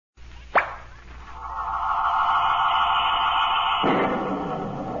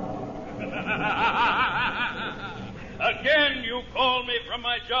from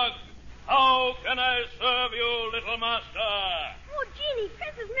my jug. How can I serve you, little master? Oh, Genie,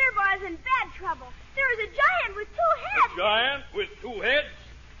 Princess Mirabelle is in bad trouble. There is a giant with 2 heads. A giant with 2 heads?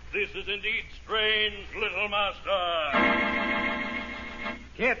 This is indeed strange, little master.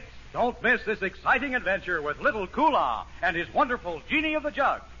 Kids, don't miss this exciting adventure with Little Kula and his wonderful Genie of the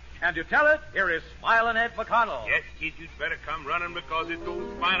Jug. And to tell it, here is Smilin' Ed McConnell. Yes, kids, you'd better come running because it's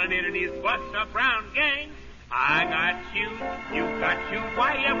old Smilin' Ed and his What's Up Round gang. I got shoes, you got shoes.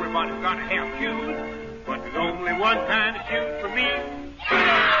 Why, everybody's got to have shoes. But there's only one kind of shoes for me.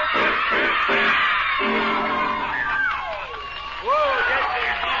 Whoa, that's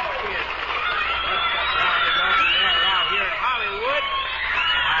it, kids. What's Up Round is over there out here in Hollywood.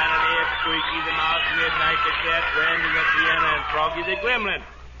 Smilin' Ed, Squeaky the Mouse, Midnight the Cat, Brandy the Piano, and Froggy the Gremlin.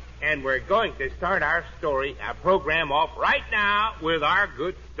 And we're going to start our program off right now with our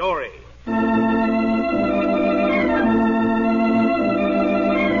good story.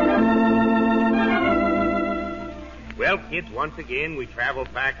 Well, kids, once again, we travel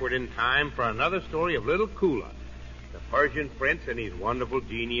backward in time for another story of Little Kula, the Persian prince and his wonderful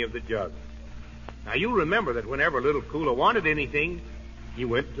Genie of the Jug. Now, you remember that whenever Little Kula wanted anything, he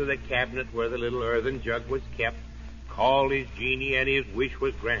went to the cabinet where the little earthen jug was kept, called his genie, and his wish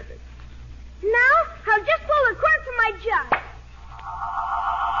was granted. Now, I'll just blow the cork from my jug.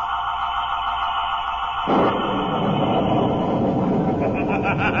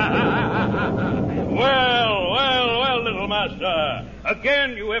 Well, little master.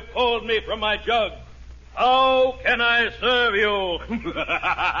 Again you have called me from my jug. How can I serve you?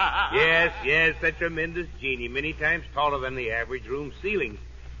 Yes, the tremendous genie, many times taller than the average room ceiling,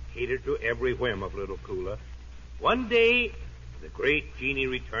 catered to every whim of Little Kula. One day, the great genie,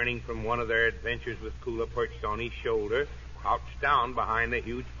 returning from one of their adventures with Kula perched on his shoulder, crouched down behind the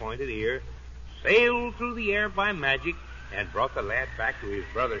huge pointed ear, sailed through the air by magic, and brought the lad back to his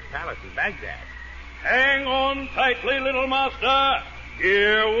brother's palace in Baghdad. Hang on tightly, little master.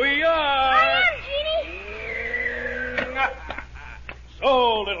 Here we are. I am, Genie.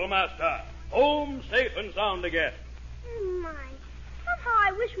 So, little master, home safe and sound again. My, somehow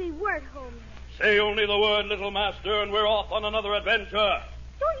I wish we weren't home. Say only the word, little master, and we're off on another adventure.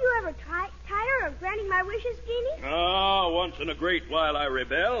 Don't you ever tire of granting my wishes, Genie? Once in a great while I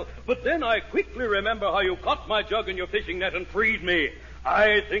rebel, but then I quickly remember how you caught my jug in your fishing net and freed me.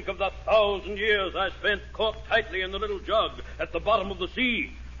 I think of the 1,000 years I spent caught tightly in the little jug at the bottom of the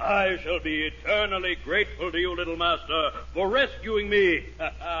sea. I shall be eternally grateful to you, little master, for rescuing me.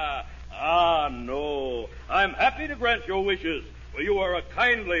 No. I'm happy to grant your wishes, for you are a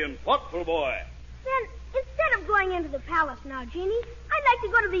kindly and thoughtful boy. Then, instead of going into the palace now, Genie, I'd like to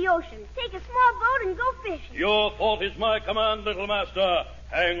go to the ocean, take a small boat, and go fishing. Your fault is my command, little master.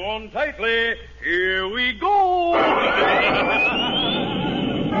 Hang on tightly. Here we go.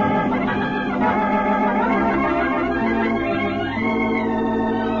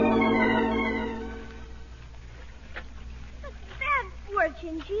 Bad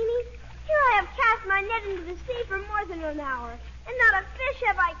fortune, Genie. Here I have cast my net into the sea for more than an hour, and not a fish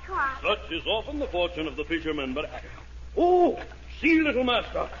have I caught. Such is often the fortune of the fishermen, but... Oh, see, little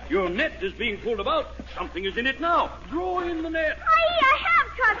master, your net is being pulled about. Something is in it now. Draw in the net. I have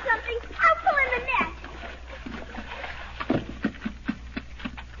caught something. I'll pull in the net.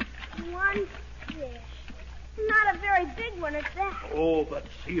 One fish. Not a very big one at that. Oh, but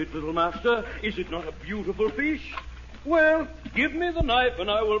see it, little master. Is it not a beautiful fish? Well, give me the knife and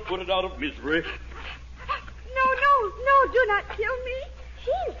I will put it out of misery. No, do not kill me.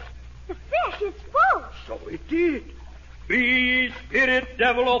 Genie, the fish, it's full. So it did. Be spirit,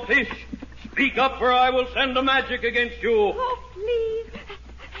 devil, or fish, speak up or I will send a magic against you. Oh, please.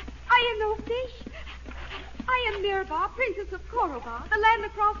 I am no fish. I am Mirabelle, Princess of Koroba, the land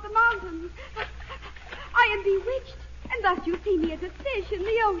across the mountains. I am bewitched, and thus you see me as a fish in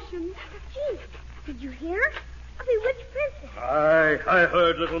the ocean. Genie, did you hear? A bewitched princess. I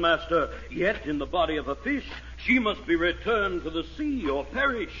heard, little master. Yet in the body of a fish, she must be returned to the sea or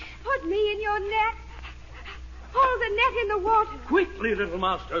perish. Put me in your net. Hold the net in the water. Quickly, little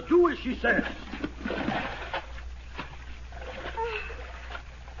master, do as she says.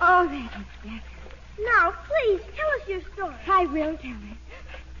 Oh, that is better. Now, please, tell us your story. I will tell it.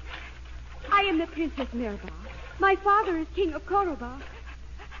 I am the Princess Mirabelle. My father is King of Koroba.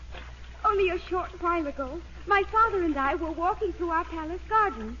 Only a short while ago, my father and I were walking through our palace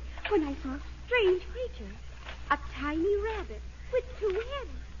garden when I saw a strange creature, a tiny rabbit with 2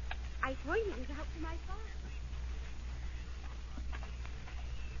 heads. I pointed it out to my father.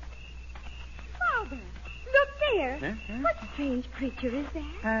 Father, look there. Huh? What strange creature is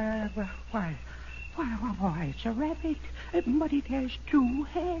that? Why, Why, it's a rabbit, but it has 2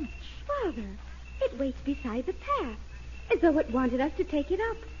 heads. Father, it waits beside the path, as though it wanted us to take it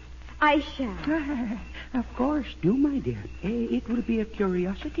up. I shall. Of course, do, my dear. It will be a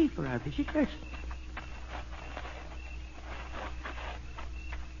curiosity for our visitors.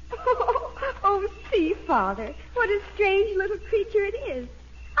 Oh, see, Father, what a strange little creature it is.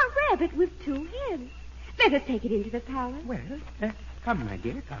 A rabbit with 2 heads. Let us take it into the palace. Well, come, my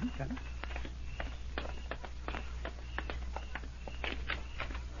dear, come.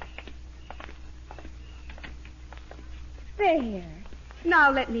 There.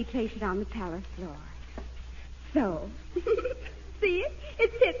 Now let me place it on the palace floor. So. See it?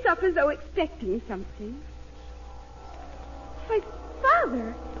 It sits up as though expecting something. Why,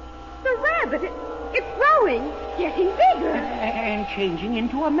 Father, the rabbit, it's growing, getting bigger. And changing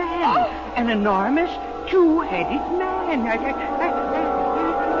into a man. Oh. An enormous 2-headed man.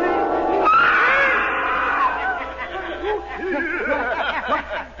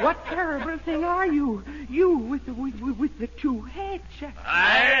 What terrible thing are you? You with the 2 heads.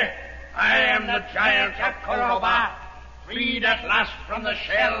 I am the giant of Koroba, freed at last from the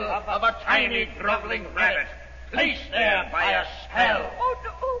shell of a tiny groveling rabbit, placed there by a spell.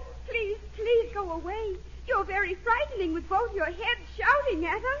 Oh, please go away. You're very frightening with both your heads shouting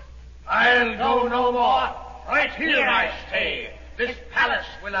at us. I'll go no more. Right here I stay. This palace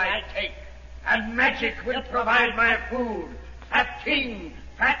will I take, and magic will provide my food. Fat king,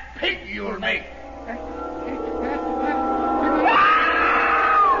 fat pig you'll make.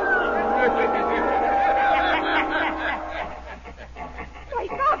 Why,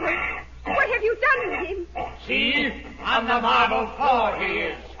 Father, what have you done with him? See, on the marble floor he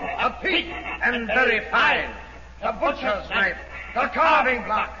is, a pig and very fine. The butcher's knife, the carving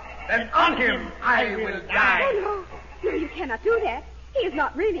block, then on him I will die. Oh, no, you cannot do that. He is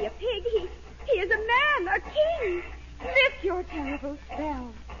not really a pig. He is a man, a king. Lift your terrible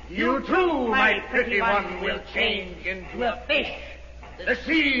spell. You too, my pretty one, will change into a fish. The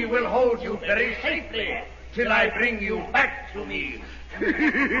sea will hold you very safely till I bring you back to me.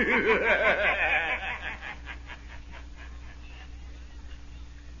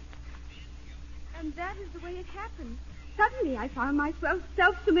 And that is the way it happened. Suddenly I found myself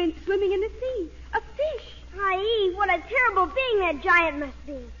swimming in the sea. A fish. Aye, what a terrible being that giant must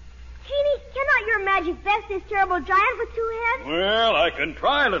be. Teeny, cannot your magic best this terrible giant with 2 heads? Well, I can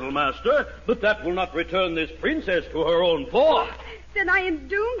try, little master, but that will not return this princess to her own form. Then I am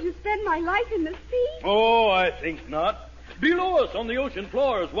doomed to spend my life in the sea? Oh, I think not. Below us on the ocean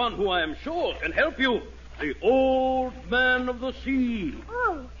floor is one who I am sure can help you. The old man of the sea.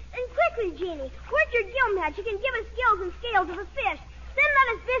 Oh, then quickly, Genie, work your gill magic and give us gills and scales of a fish. Then let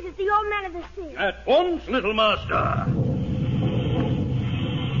us visit the old man of the sea. At once, little master.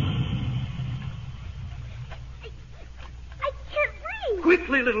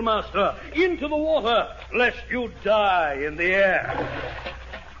 Quickly, little master, into the water, lest you die in the air.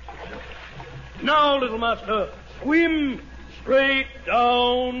 Now, little master, swim straight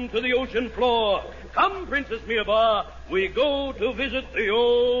down to the ocean floor. Come, Princess Mirba, we go to visit the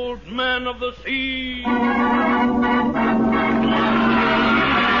old man of the sea. Yes,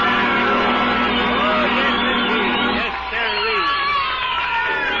 sirree.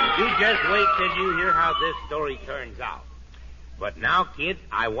 You just wait till you hear how this story turns out. But now, kid,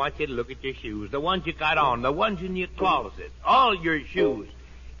 I want you to look at your shoes, the ones you got on, the ones in your closet, all your shoes.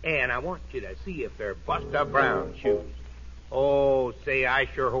 And I want you to see if they're Buster Brown shoes. Oh, say, I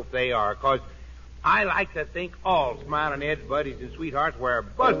sure hope they are, 'cause I like to think all Smiling Ed's buddies and sweethearts wear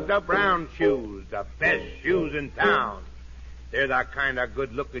Buster Brown shoes, the best shoes in town. They're the kind of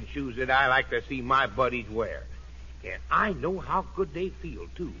good-looking shoes that I like to see my buddies wear. And I know how good they feel,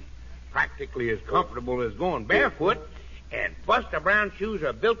 too. Practically as comfortable as going barefoot. And Buster Brown shoes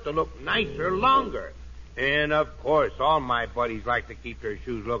are built to look nicer longer. And, of course, all my buddies like to keep their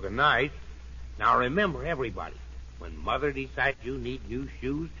shoes looking nice. Now, remember, everybody, when Mother decides you need new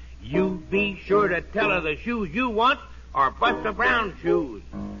shoes, you be sure to tell her the shoes you want are Buster Brown shoes.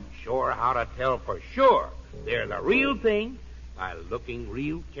 Sure how to tell for sure they're the real thing by looking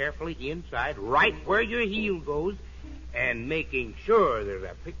real carefully inside, right where your heel goes, and making sure there's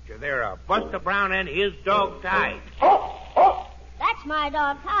a picture there of Buster Brown and his dog, Tige. That's my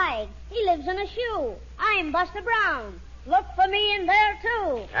dog, Tige. He lives in a shoe. I'm Buster Brown. Look for me in there,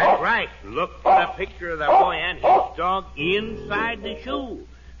 too. That's right. Look for the picture of the boy and his dog inside the shoe.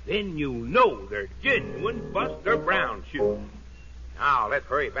 Then you know they're genuine Buster Brown shoes. Now, let's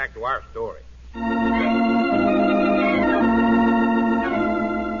hurry back to our story.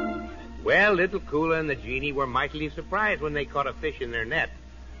 Well, Little Kula and the genie were mightily surprised when they caught a fish in their net.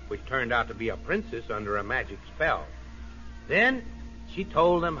 which turned out to be a princess under a magic spell. Then she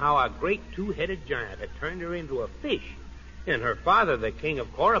told them how a great two-headed giant had turned her into a fish, and her father, the king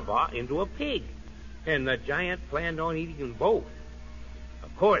of Koraba, into a pig. And the giant planned on eating them both.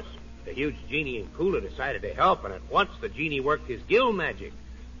 Of course, the huge genie and Kula decided to help, and at once the genie worked his gill magic,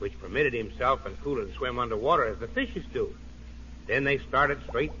 which permitted himself and Kula to swim underwater as the fishes do. Then they started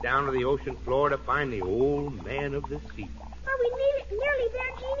straight down to the ocean floor to find the old man of the sea. Are we nearly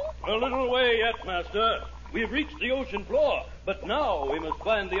there, Genie? A little way yet, Master. We've reached the ocean floor, but now we must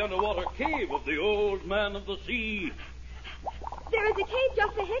find the underwater cave of the old man of the sea. There is a cave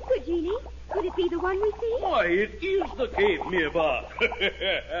just ahead, good Genie. Could it be the one we see? Why, it is the cave, Mirba.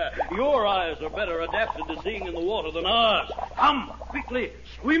 Your eyes are better adapted to seeing in the water than ours. Come, quickly,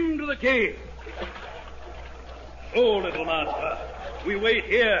 swim to the cave. Oh, little master, we wait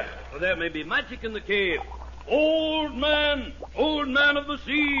here, for there may be magic in the cave. Old man of the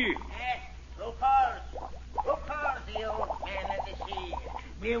sea. Yes, who calls the old man of the sea?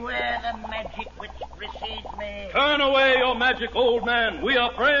 Beware the magic which precedes me. Turn away your magic, old man. We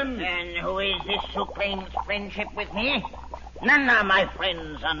are friends. And who is this who claims friendship with me? None are my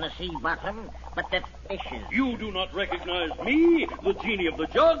friends on the sea bottom, but the fishes. You do not recognize me, the genie of the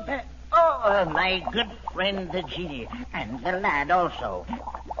jug? My good friend the genie, and the lad also.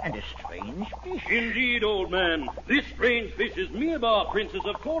 And a strange fish. Indeed, old man. This strange fish is Mirba, princess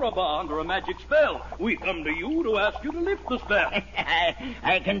of Koraba, under a magic spell. We come to you to ask you to lift the spell.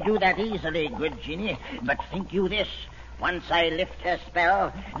 I can do that easily, good genie. But think you this. Once I lift her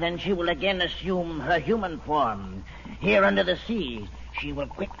spell, then she will again assume her human form. Here under the sea, she will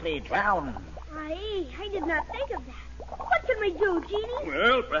quickly drown. I did not think of that. What can we do, Genie?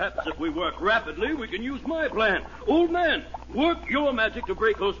 Well, perhaps if we work rapidly, we can use my plan. Old man, work your magic to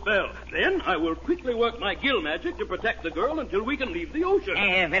break her spell. Then I will quickly work my gill magic to protect the girl until we can leave the ocean.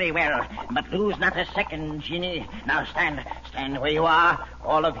 Very well, but lose not a second, Genie. Now stand where you are,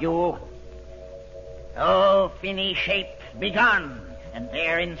 all of you. Oh, finny shape, be gone, and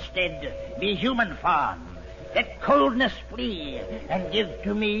there instead be human form. Let coldness flee, and give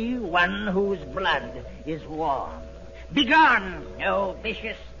to me one whose blood is warm. Begone, O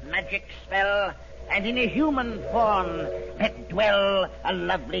vicious magic spell, and in a human form let dwell a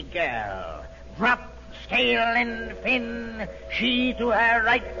lovely girl. Drop scale and fin, she to her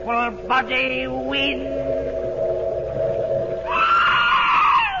rightful body win.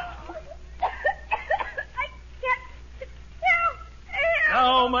 I can't. Help!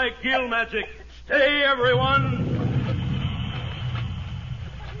 Now my gill magic. Stay, everyone.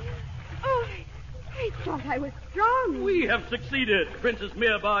 Oh, I thought I was strong. We have succeeded. Princess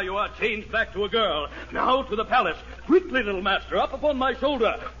Mirba, you are changed back to a girl. Now to the palace. Quickly, little master, up upon my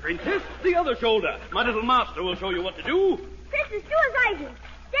shoulder. Princess, the other shoulder. My little master will show you what to do. Princess, do as I do.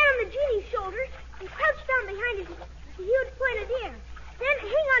 Stand on the genie's shoulders and crouch down behind his huge pointed ear. Then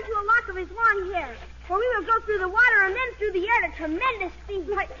hang on to a lock of his long hair. For we will go through the water and then through the air at a tremendous speed.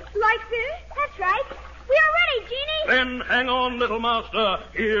 Like this? That's right. We are ready, Genie. Then hang on, little master.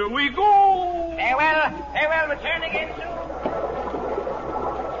 Here we go. Farewell, return again soon.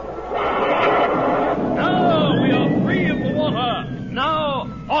 Now we are free of the water. Now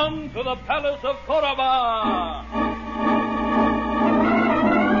on to the palace of Koraba.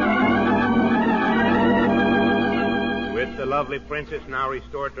 With the lovely princess now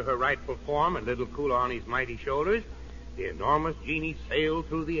restored to her rightful form and little Kula on his mighty shoulders, the enormous genie sailed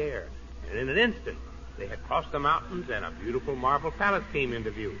through the air. And in an instant, they had crossed the mountains and a beautiful marble palace came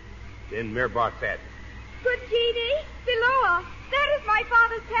into view. Then Mirba said, Good Genie, below us. That is my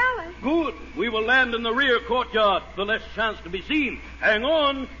father's palace. Good. We will land in the rear courtyard, the less chance to be seen. Hang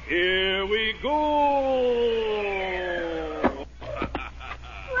on. Here we go. Well,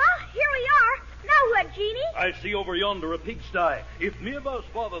 here we are. Now what, Genie? I see over yonder a pigsty. If Mirba's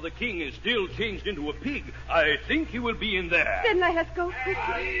father, the king, is still changed into a pig, I think he will be in there. Then let us go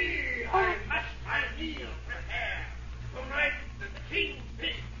quickly. I must my meal prepare. Tonight the king's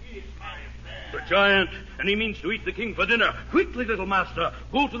pig is my affair. The giant, and he means to eat the king for dinner. Quickly, little master,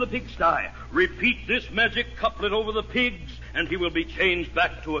 go to the pigsty. Repeat this magic couplet over the pigs, and he will be changed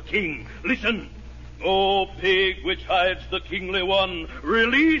back to a king. Listen. O pig which hides the kingly one,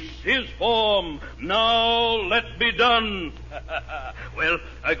 release his form. Now let be done. Well,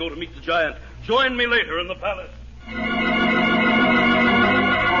 I go to meet the giant. Join me later in the palace.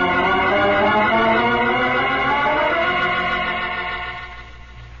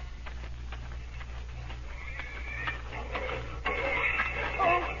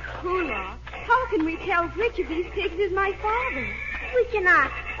 Oh, Kula, how can we tell which of these pigs is my father? We cannot.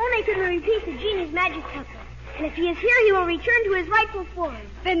 Only can we repeat the genie's magic couplet. And if he is here, he will return to his rightful form.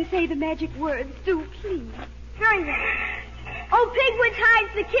 Then say the magic words, do please. Very well. O pig which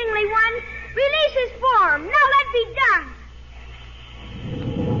hides the kingly one, release his form. Now let be done.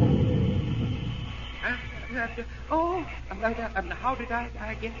 How did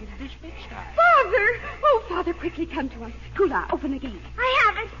I get into this pigsty? Father! Oh, Father, quickly come to us. Kula, open the gate. I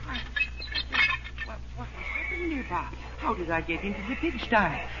have it. What is happening here, Bob? How did I get into the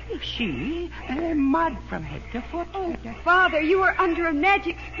pigsty? You see, mud from head to foot. Oh, Father, you are under a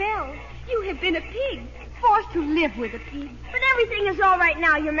magic spell. You have been a pig, forced to live with a pig. But everything is all right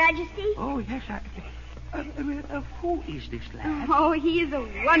now, Your Majesty. Oh, yes, who is this lad? Oh, he is a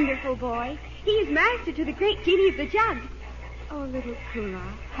wonderful boy. He is master to the great genie of the jug. Oh, little Kula,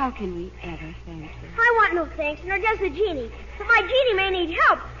 how can we ever thank you? I want no thanks, nor does the genie. But my genie may need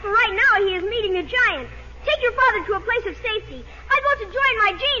help, for right now he is meeting a giant. Take your father to a place of safety. I want to join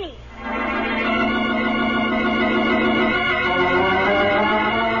my genie.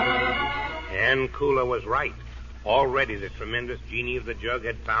 And Kula was right. Already the tremendous genie of the jug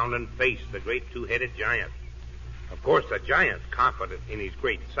had found and faced the great two-headed giant. Of course, the giant, confident in his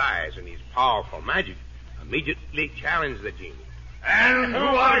great size and his powerful magic, immediately challenged the genie. And who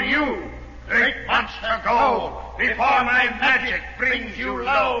are you, great monster? Go before my magic brings you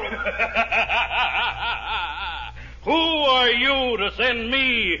low. Who are you to send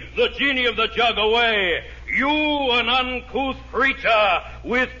me, the genie of the jug, away? You, an uncouth creature,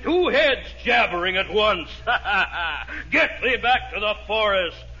 with two heads jabbering at once. Get thee back to the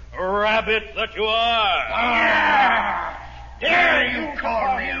forest, rabbit that you are. Dare you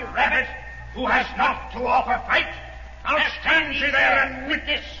call me a rabbit, who has not to offer fight? I'll stand you there and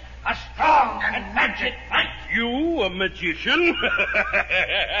witness a strong and magic fight. You, a magician?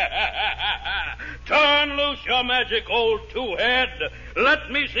 Turn loose your magic, old two-head.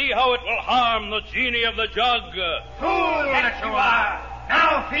 Let me see how it will harm the genie of the jug. Fool that you are,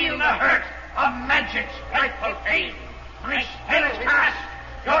 now feel the hurt of magic's frightful pain. My spell is past,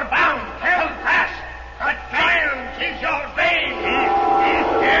 you're bound, held fast. The giant is your bane.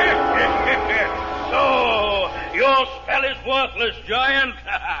 So, your spell is worthless, giant.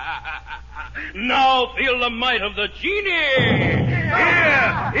 Now feel the might of the genie.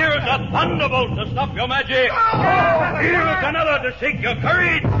 Here is a thunderbolt to stop your magic. Here is another to shake your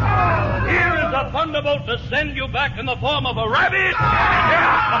courage. Here is a thunderbolt to send you back in the form of a rabbit.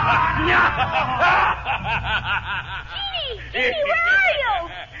 Genie, where are you?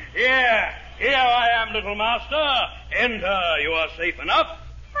 Here I am, little master. Enter, you are safe enough.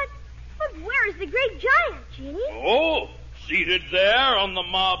 But where is the great giant, Genie? Oh, seated there on the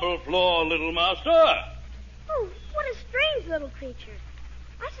marble floor, little master. Oh, what a strange little creature.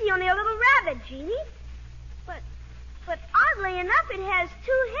 I see only a little rabbit, Genie. But oddly enough, it has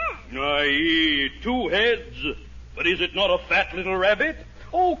two heads. Aye, two heads. But is it not a fat little rabbit?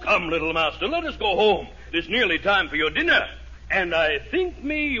 Oh, come, little master, let us go home. It is nearly time for your dinner. And I think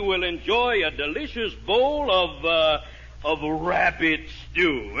me you will enjoy a delicious bowl of rabbit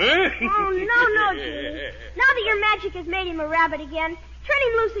stew, eh? Oh, no, Genie. Now that your magic has made him a rabbit again, turn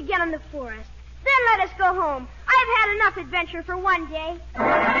him loose again in the forest. Then let us go home. I've had enough adventure for one day.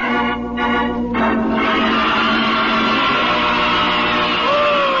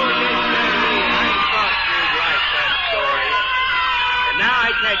 Now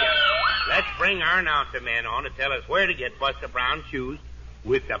I tell you, let's bring our announcer man on to tell us where to get Buster Brown's shoes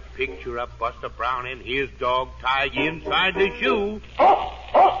with a picture of Buster Brown and his dog Tige inside the shoe.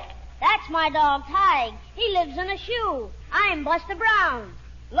 That's my dog, Tige. He lives in a shoe. I'm Buster Brown.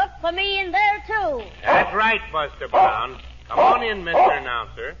 Look for me in there, too. That's right, Buster Brown. Come on in, Mr.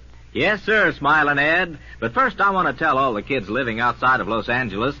 Announcer. Yes, sir, Smilin' Ed. But first I want to tell all the kids living outside of Los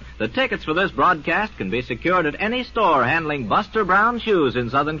Angeles that tickets for this broadcast can be secured at any store handling Buster Brown shoes in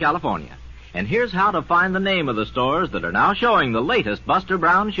Southern California. And here's how to find the name of the stores that are now showing the latest Buster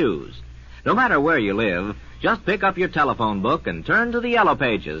Brown shoes. No matter where you live, just pick up your telephone book and turn to the yellow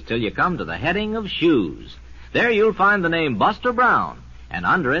pages till you come to the heading of shoes. There you'll find the name Buster Brown, and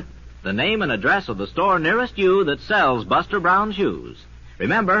under it, the name and address of the store nearest you that sells Buster Brown shoes.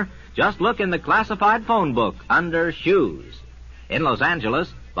 Remember, just look in the classified phone book under shoes. In Los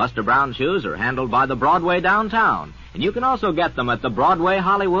Angeles, Buster Brown shoes are handled by the Broadway downtown, and you can also get them at the Broadway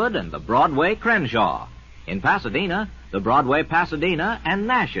Hollywood and the Broadway Crenshaw. In Pasadena, the Broadway Pasadena and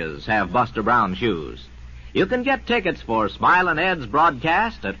Nash's have Buster Brown shoes. You can get tickets for Smilin' Ed's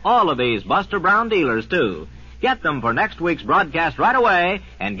broadcast at all of these Buster Brown dealers, too. Get them for next week's broadcast right away,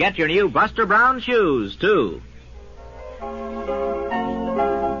 and get your new Buster Brown shoes, too.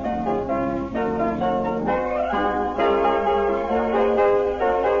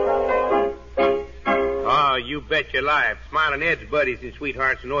 bet your life. Smiling Ed's buddies and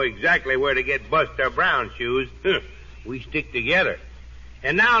sweethearts know exactly where to get Buster Brown shoes. We stick together.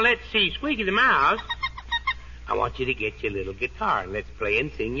 And now let's see, Squeaky the Mouse. I want you to get your little guitar and let's play and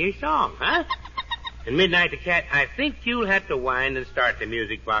sing your song, huh? And Midnight the Cat, I think you'll have to wind and start the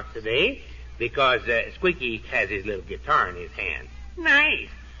music box today because Squeaky has his little guitar in his hand. Nice.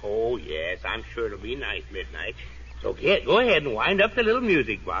 Oh, yes, I'm sure it'll be nice, Midnight. So go ahead and wind up the little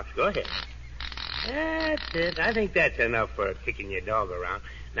music box. Go ahead. That's it. I think that's enough for kicking your dog around.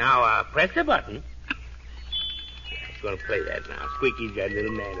 Now, press the button. I'm going to play that now. Squeaky's got a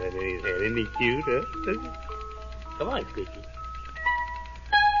little nana in his hand. Isn't he cute, huh? Come on, Squeaky.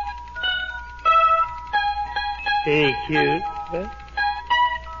 Ain't he cute, huh?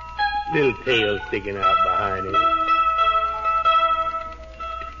 Little tail sticking out behind him.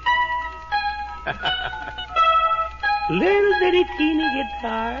 Little bitty teeny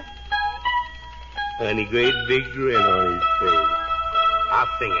guitar. And a great big grin on his face. I'll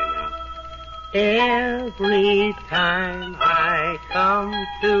sing it now. Every time I come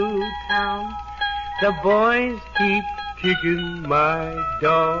to town, the boys keep kicking my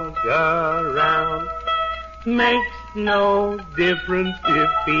dog around. Makes no difference if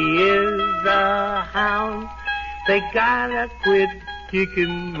he is a hound. They gotta quit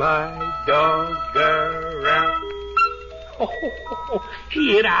kicking my dog around. Oh,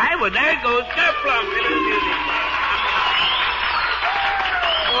 kid, well, there goes Kerplunk.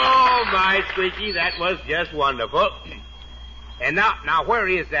 Oh, my Squeaky, that was just wonderful. And now, where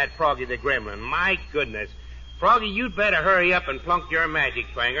is that Froggy the Gremlin? My goodness. Froggy, you'd better hurry up and plunk your magic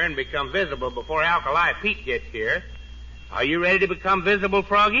twanger and become visible before Alkali Pete gets here. Are you ready to become visible,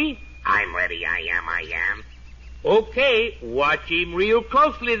 Froggy? I'm ready, I am. Okay, watch him real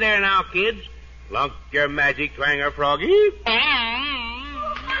closely there now, kids. Plunk your magic twanger, Froggy. Oh,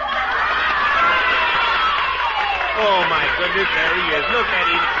 my goodness, there he is. Look at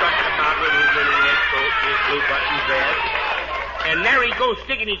him strutting about with his little red coat and his blue button vest. And there he goes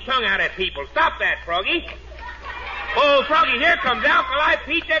sticking his tongue out at people. Stop that, Froggy. Oh, Froggy, here comes Alkali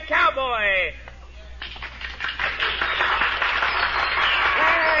Pete the Cowboy.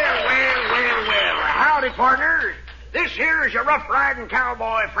 Well. Howdy, partners. This here is your rough-riding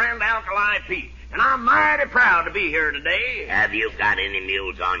cowboy friend, Alkali Pete. And I'm mighty proud to be here today. Have you got any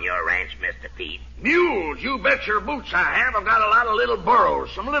mules on your ranch, Mr. Pete? Mules? You bet your boots I have. I've got a lot of little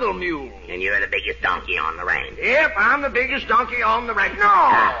burros, some little mules. And you're the biggest donkey on the range? Yep, I'm the biggest donkey on the range. No!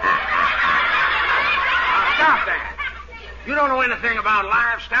 Now, stop that. You don't know anything about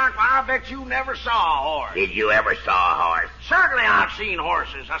livestock. Well, I bet you never saw a horse. Did you ever saw a horse? Certainly I've seen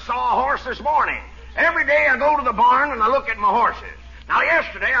horses. I saw a horse this morning. Every day I go to the barn and I look at my horses. Now,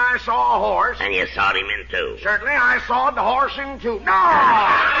 yesterday I saw a horse. And you sawed him in two? Certainly I sawed the horse in two. No!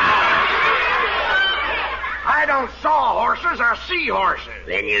 I don't saw horses, I see horses.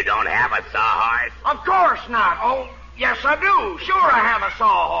 Then you don't have a sawhorse? Of course not. Oh, yes I do. Sure I have a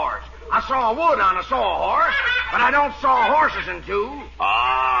sawhorse. I saw wood on a sawhorse, but I don't saw horses in two.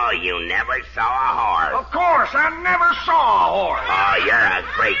 Oh, you never saw a horse? Of course, I never saw a horse. Oh, you're a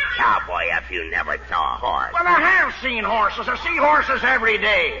great cowboy if you never saw a horse. Well, I have seen horses. I see horses every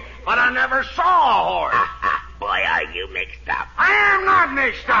day, but I never saw a horse. Boy, are you mixed up. I am not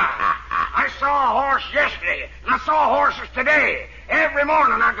mixed up. I saw a horse yesterday, and I saw horses today. Every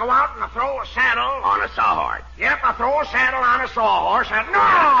morning I go out and I throw a saddle. On a sawhorse? Yep, I throw a saddle on a sawhorse and... No!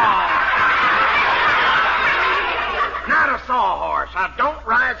 Not a sawhorse. I don't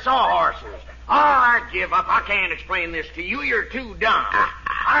ride sawhorses. Oh, I give up. I can't explain this to you. You're too dumb.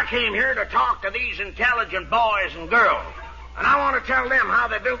 I came here to talk to these intelligent boys and girls. And I want to tell them how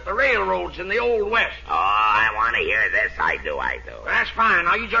they built the railroads in the Old West. Oh, I want to hear this. I do. That's fine.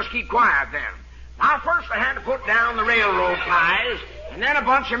 Now, you just keep quiet then. Now, first they had to put down the railroad ties, and then a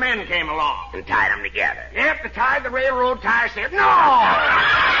bunch of men came along. And tied them together? Yep, they tied the railroad ties together. No!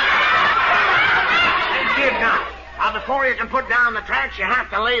 They did not. Now, before you can put down the tracks, you have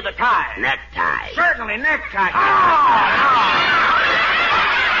to lay the ties. Neckties? Certainly, neckties. Oh,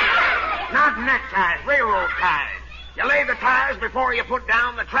 no! Not neckties, railroad ties. You lay the ties before you put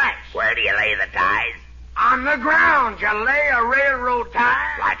down the tracks. Where do you lay the ties? On the ground. You lay a railroad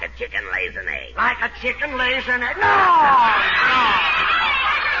tie. Like a chicken lays an egg. Like a chicken lays an egg. No!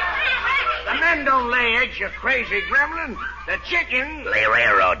 The men don't lay eggs, you crazy gremlin. The chickens... lay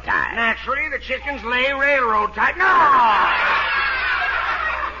railroad ties. Naturally, the chickens lay railroad ties. No!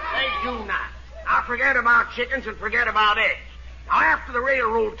 They do not. Now forget about chickens and forget about eggs. Now, after the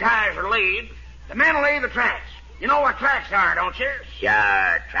railroad ties are laid, the men lay the tracks. You know what tracks are, don't you? Sure,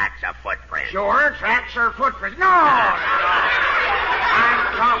 tracks are footprints. Sure, tracks are footprints. No! I'm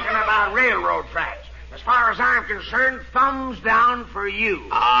talking about railroad tracks. As far as I'm concerned, thumbs down for you.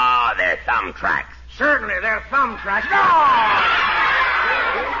 Oh, they're thumb tracks. Certainly, they're thumb tracks. No!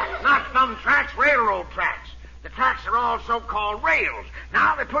 Not thumb tracks, railroad tracks. The tracks are all so-called rails.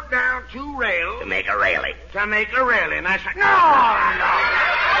 Now they put down 2 rails. To make a railing. To make a railing. I said, no!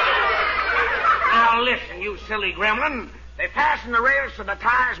 Now listen, you silly gremlin. They fasten the rails to the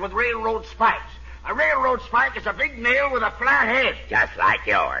ties with railroad spikes. A railroad spike is a big nail with a flat head. Just like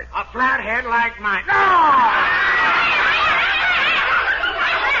yours. A flat head like mine. No!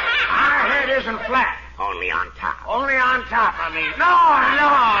 My head isn't flat. Only on top. Only on top, I mean. No,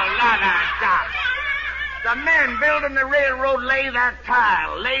 stop. The men building the railroad lay that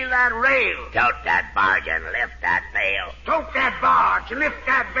tile, lay that rail. Tote that barge and lift that bale. Tote that barge, lift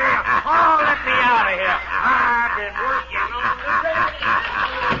that bale. Oh, let me out of here. I've been working on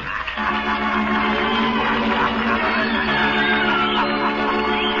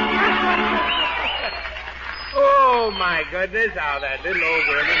Oh, my goodness, how that little old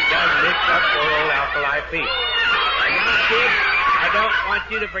ribbon does mix up poor old Alkali Pete. Now, kids, I don't want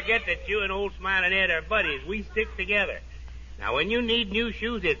you to forget that you and old Smiling Ed are buddies. We stick together. Now, when you need new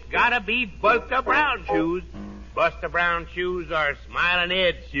shoes, it's gotta be Buster Brown shoes. Buster Brown shoes are Smiling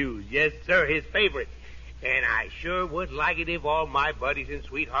Ed's shoes. Yes, sir, his favorite. And I sure would like it if all my buddies and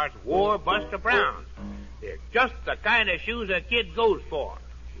sweethearts wore Buster Browns. They're just the kind of shoes a kid goes for.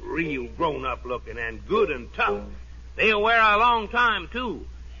 Real grown-up looking and good and tough. They'll wear a long time, too.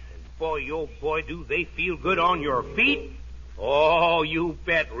 And boy, oh boy, do they feel good on your feet. Oh, you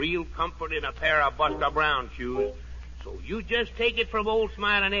bet. Real comfort in a pair of Buster Brown shoes. So you just take it from old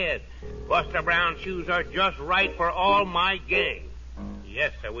Smiling Ed. Buster Brown shoes are just right for all my gang.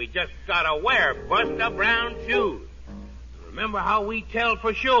 Yes, sir, we just gotta wear Buster Brown shoes. Remember how we tell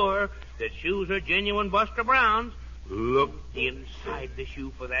for sure that shoes are genuine Buster Browns? Look inside the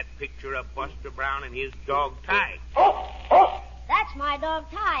shoe for that picture of Buster Brown and his dog Tige. That's my dog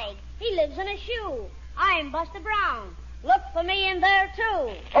Tige. He lives in a shoe. I'm Buster Brown. Look for me in there,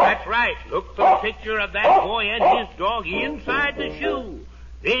 too. That's right. Look for the picture of that boy and his dog inside the shoe.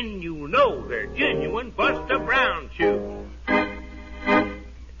 Then you know they're genuine Buster Brown shoes.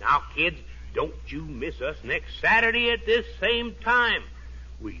 Now, kids, don't you miss us next Saturday at this same time.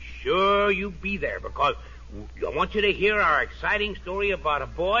 We sure you be there because I want you to hear our exciting story about a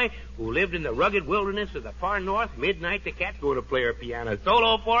boy who lived in the rugged wilderness of the far north. Midnight, the cat's going to play her piano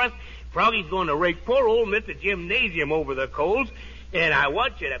solo for us. Froggy's going to rake poor old Mr. Gymnasium over the coals. And I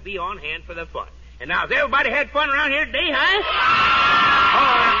want you to be on hand for the fun. And now, has everybody had fun around here today, huh?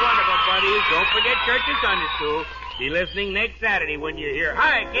 Oh, that's wonderful, buddies. Don't forget church and Sunday school. Be listening next Saturday when you hear,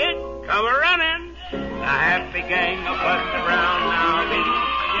 "Hi, kid, come a-running." The happy gang of Buster Brown now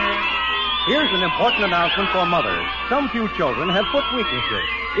begins. Here's an important announcement for mothers. Some few children have foot weaknesses.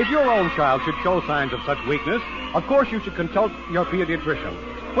 If your own child should show signs of such weakness, of course you should consult your pediatrician.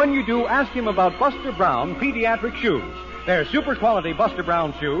 When you do, ask him about Buster Brown pediatric shoes. They're super quality Buster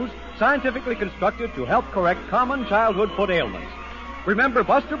Brown shoes, scientifically constructed to help correct common childhood foot ailments. Remember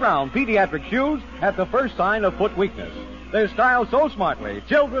Buster Brown pediatric shoes at the first sign of foot weakness. They're styled so smartly,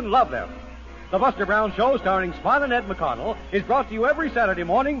 children love them. The Buster Brown Show, starring Smiling Ed McConnell, is brought to you every Saturday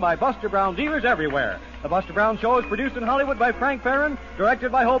morning by Buster Brown dealers everywhere. The Buster Brown Show is produced in Hollywood by Frank Farron,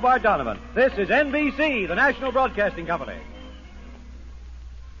 directed by Hobart Donovan. This is NBC, the National Broadcasting Company.